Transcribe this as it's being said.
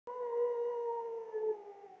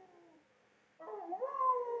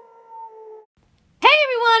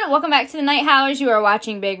everyone, welcome back to the Night Howlers. You are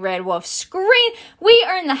watching Big Red Wolf Screen. We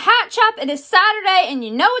are in the hat shop. It is Saturday, and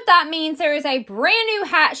you know what that means. There is a brand new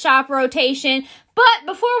hat shop rotation. But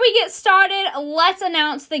before we get started, let's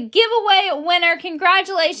announce the giveaway winner.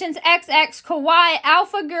 Congratulations,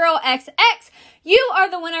 XxkawaiialphagirlxX. You are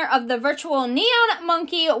the winner of the virtual neon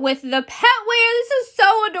monkey with the pet wear. This is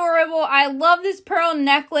so adorable. I love this pearl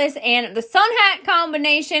necklace and the sun hat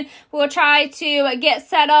combination. We'll try to get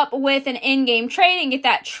set up with an in-game trade and get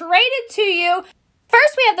that traded to you.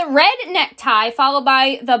 First, we have the red necktie, followed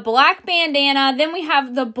by the black bandana. Then we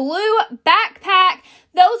have the blue backpack.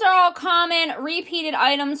 Those are all common repeated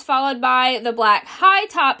items, followed by the black high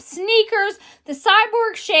top sneakers, the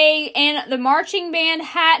cyborg shade, and the marching band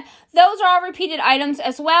hat. Those are all repeated items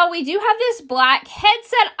as well. We do have this black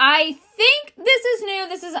headset. I think this is new.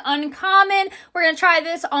 This is uncommon. We're going to try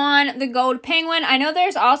this on the gold penguin. I know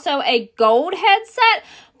there's also a gold headset,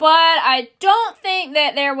 but I don't think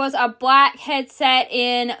that there was a black headset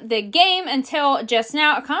in the game until just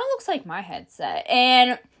now. It kind of looks like my headset,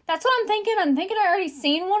 and that's what I'm thinking. I'm thinking I already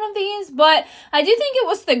seen one of these, but I do think it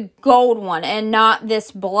was the gold one and not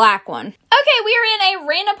this black one. Okay, we are in a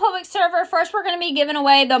random public server. First, we're going to be giving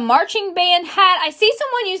away the marching band hat. I see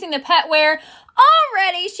someone using the pet wear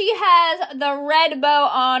already. She has the red bow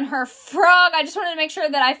on her frog. I just wanted to make sure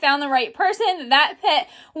that I found the right person. That pet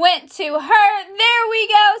went to her. There we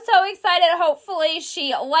go. So excited. Hopefully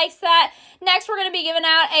she likes that. Next, we're going to be giving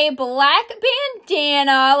out a black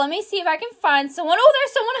bandana. Let me see if I can find someone. Oh,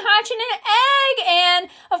 there's someone hatching an egg. And,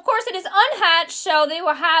 of course, it is unhatched, so they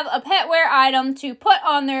will have a pet wear item to put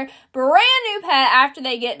on their brand new pet after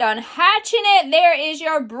they get done hatching it. There is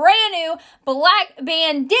your brand new black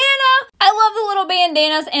bandana. I love the little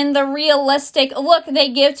bandanas and the realistic look they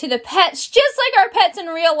give to the pets, just like our pets in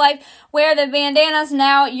real life. Wear the bandanas.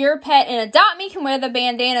 Now your pet in Adopt Me can wear the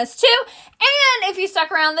bandanas too. And if you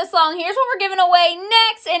stuck around this long, here's what we're giving away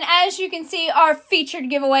next. And as you can see, our featured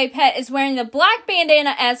giveaway pet is wearing the black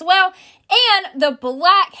bandana as well and the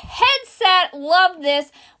black headset. Love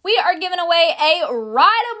this. We are giving away a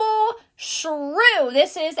rideable Shrew.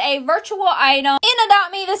 This is a virtual item. In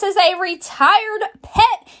Adopt Me, this is a retired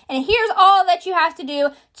pet. And here's all that you have to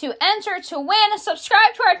do to enter to win.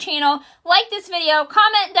 Subscribe to our channel, like this video,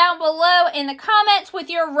 comment down below in the comments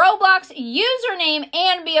with your Roblox username,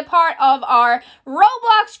 and be a part of our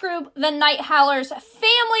Roblox group, the Night Howlers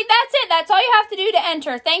family. That's it. That's all you have to do to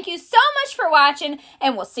enter. Thank you so much for watching,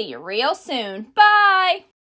 and we'll see you real soon. Bye!